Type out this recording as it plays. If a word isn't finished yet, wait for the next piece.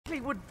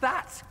would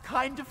that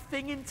kind of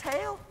thing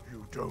entail?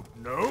 You don't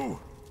know?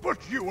 But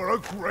you are a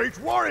great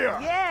warrior!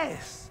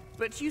 Yes,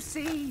 but you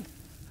see,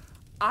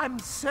 I'm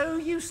so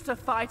used to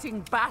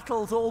fighting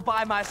battles all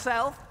by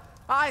myself,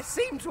 I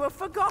seem to have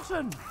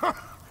forgotten.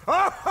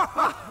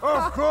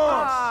 Of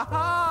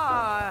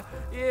course!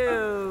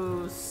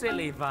 You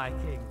silly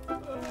Viking.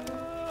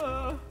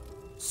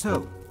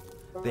 So,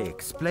 they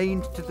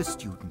explained to the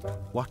student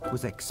what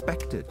was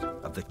expected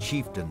of the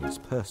chieftain's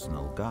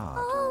personal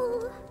guard.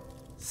 Oh.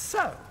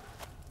 So,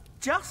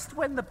 just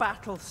when the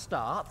battle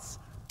starts,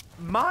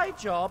 my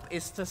job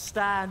is to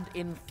stand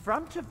in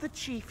front of the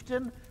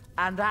chieftain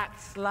and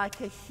act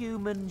like a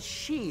human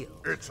shield.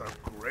 It's a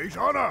great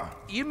honor!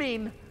 You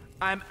mean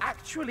I'm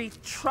actually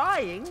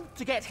trying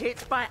to get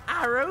hit by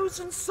arrows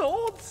and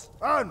swords?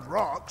 And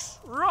rocks.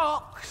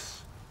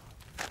 Rocks!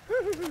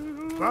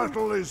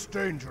 Battle is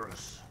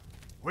dangerous.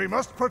 We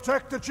must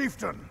protect the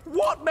chieftain.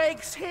 What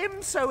makes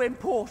him so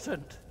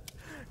important?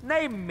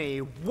 Name me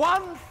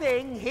one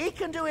thing he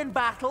can do in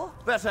battle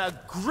that a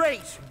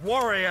great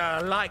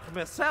warrior like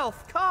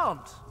myself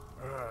can't.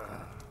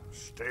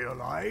 Stay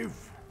alive?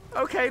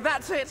 Okay,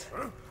 that's it.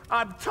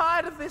 I'm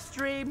tired of this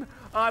dream.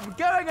 I'm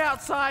going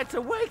outside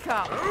to wake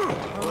up.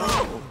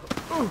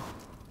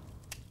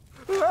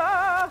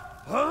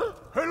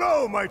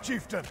 Hello, my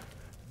chieftain.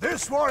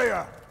 This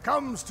warrior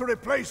comes to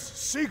replace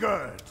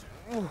Sigurd.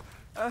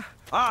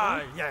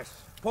 Yes,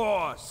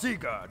 poor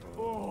Sigurd.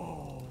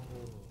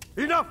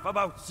 Enough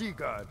about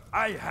Sigurd.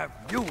 I have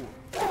you.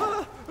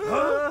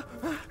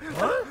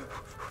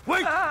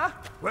 Wait!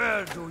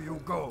 Where do you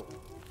go?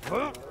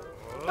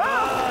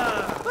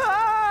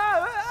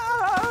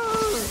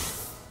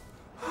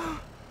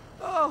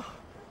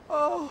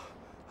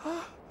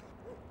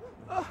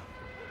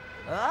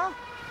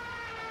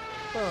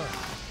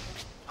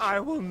 I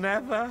will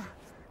never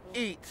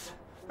eat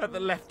at the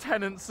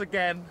lieutenant's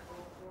again.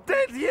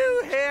 Did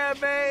you hear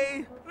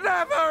me?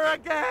 Never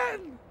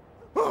again!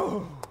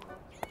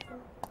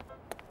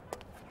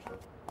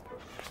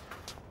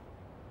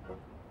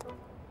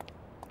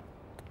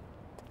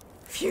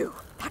 Phew,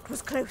 that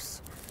was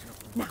close.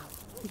 Now,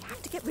 we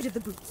have to get rid of the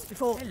boots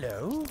before...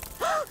 Hello?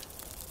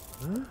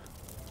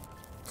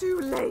 Too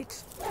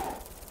late.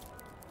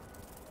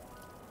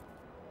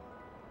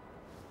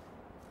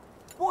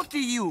 What do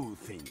you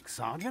think,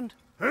 Sergeant?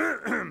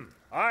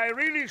 I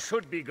really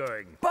should be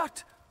going.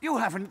 But you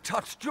haven't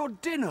touched your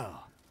dinner.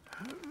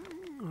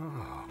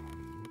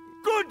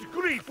 Good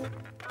grief!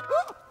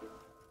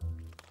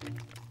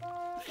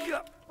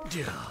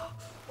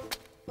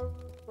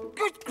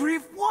 Good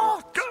grief,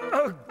 what?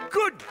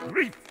 Good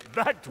grief!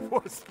 That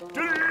was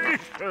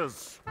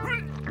delicious!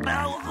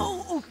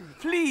 Now,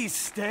 please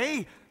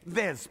stay.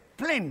 There's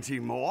plenty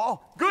more.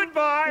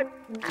 Goodbye!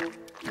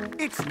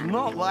 It's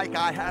not like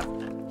I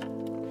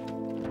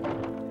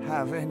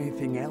have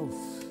anything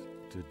else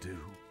to do.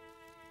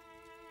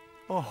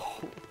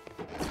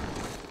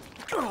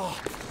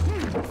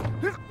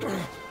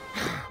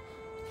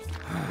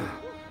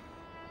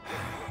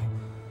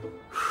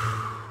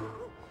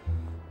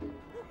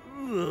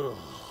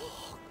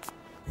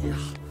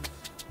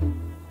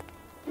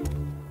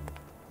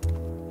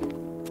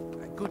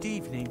 Good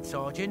evening,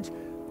 Sergeant.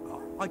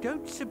 I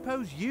don't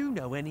suppose you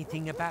know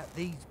anything about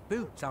these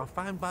boots I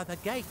found by the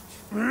gate.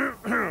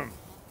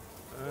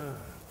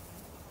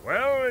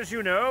 Well, as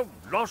you know,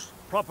 lost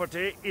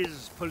property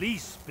is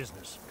police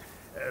business.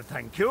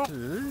 Thank you.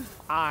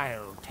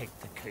 I'll take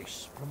the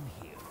case from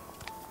here.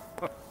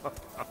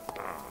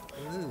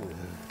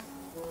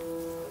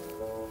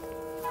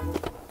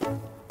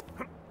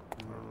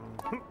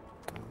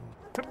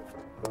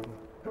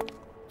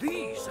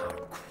 These are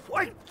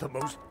quite the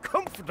most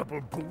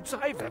comfortable boots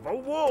I've ever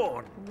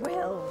worn.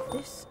 Well,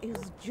 this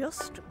is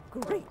just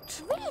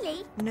great.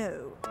 Really?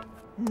 No,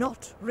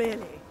 not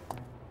really.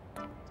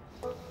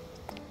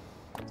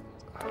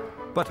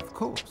 But of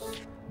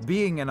course,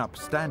 being an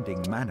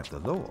upstanding man of the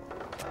law,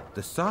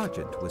 the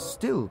sergeant was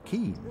still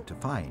keen to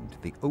find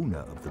the owner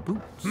of the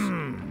boots.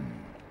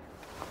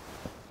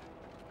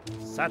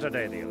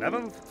 Saturday the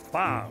 11th,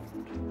 found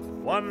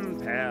one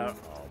pair of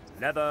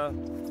leather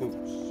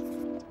boots.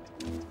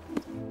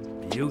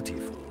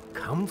 Beautiful,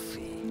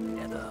 comfy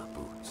leather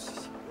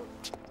boots.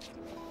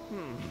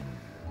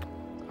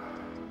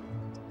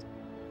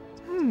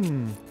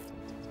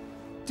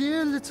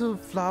 Dear little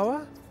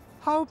flower,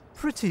 how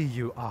pretty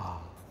you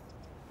are.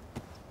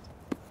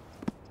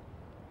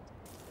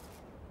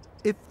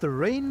 If the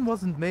rain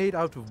wasn't made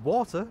out of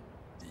water,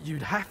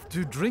 you'd have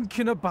to drink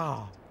in a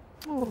bar.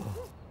 Oh,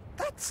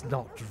 that's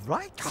not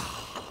right.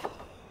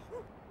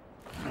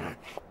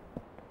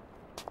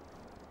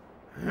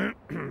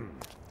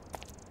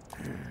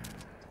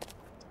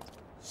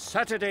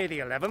 Saturday the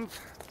 11th,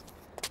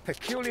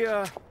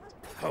 peculiar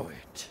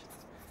poet.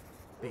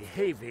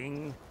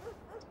 Behaving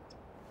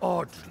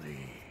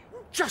oddly.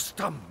 Just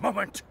a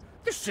moment.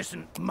 This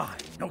isn't my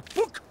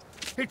notebook.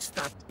 It's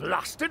that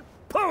blasted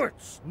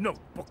poet's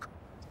notebook.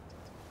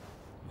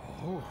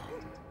 Oh.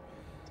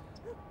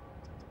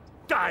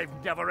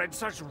 I've never read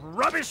such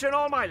rubbish in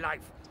all my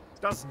life.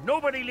 Does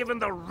nobody live in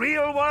the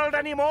real world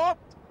anymore?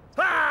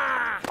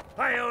 Ah!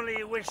 I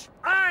only wish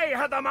I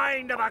had the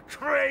mind of a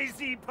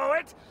crazy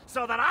poet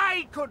so that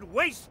I could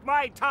waste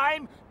my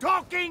time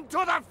talking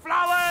to the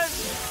flowers!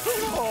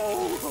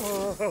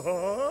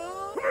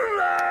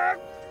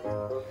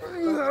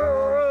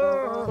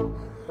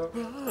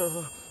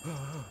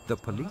 The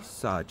police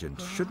sergeant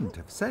shouldn't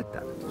have said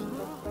that,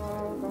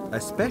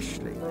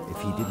 especially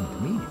if he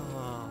didn't mean it.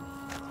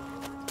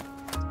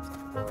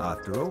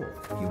 After all,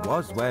 he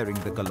was wearing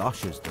the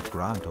galoshes that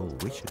grant all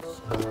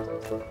wishes.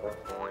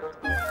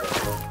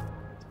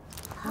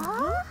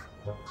 Huh?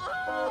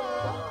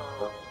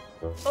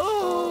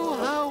 Oh,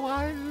 how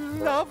I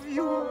love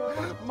you,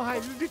 my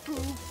little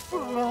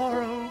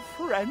floral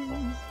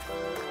friend.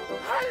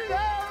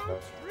 Hello,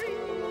 tree!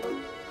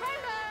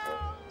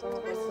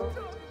 Hello, Mr.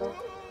 Moon!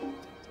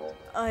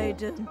 I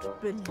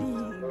don't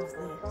believe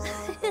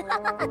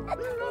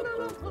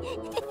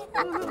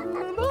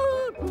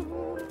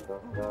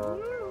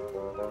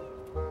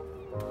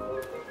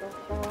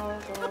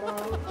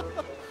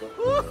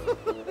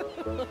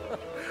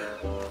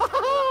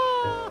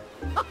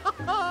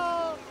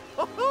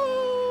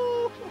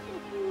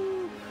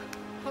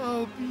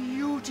How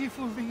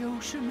beautiful the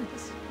ocean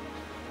is.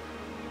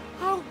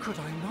 How could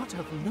I not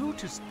have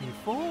noticed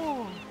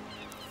before?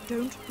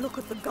 Don't look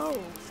at the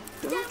gulls.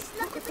 Don't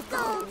look at the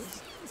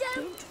gulls.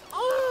 Don't.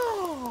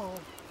 Oh!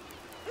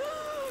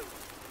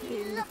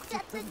 He looked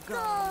at the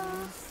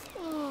gulls.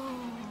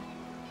 Oh,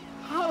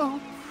 how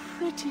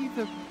pretty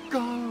the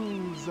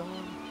gulls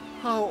are.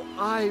 How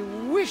I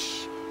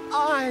wish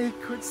I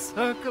could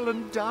circle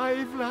and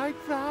dive like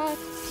that.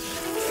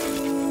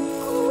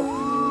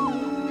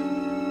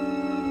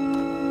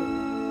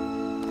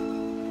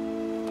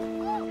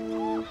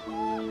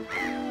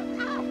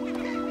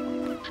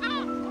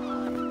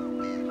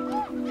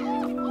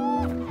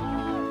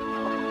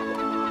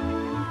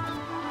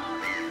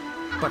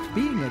 But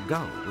being a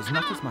gull was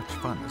not as much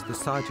fun as the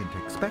sergeant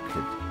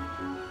expected.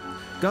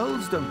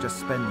 Gulls don't just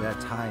spend their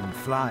time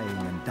flying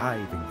and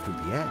diving through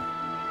the air.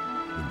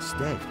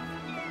 Instead,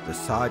 the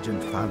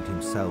sergeant found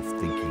himself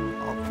thinking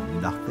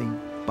of nothing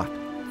but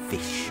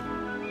fish.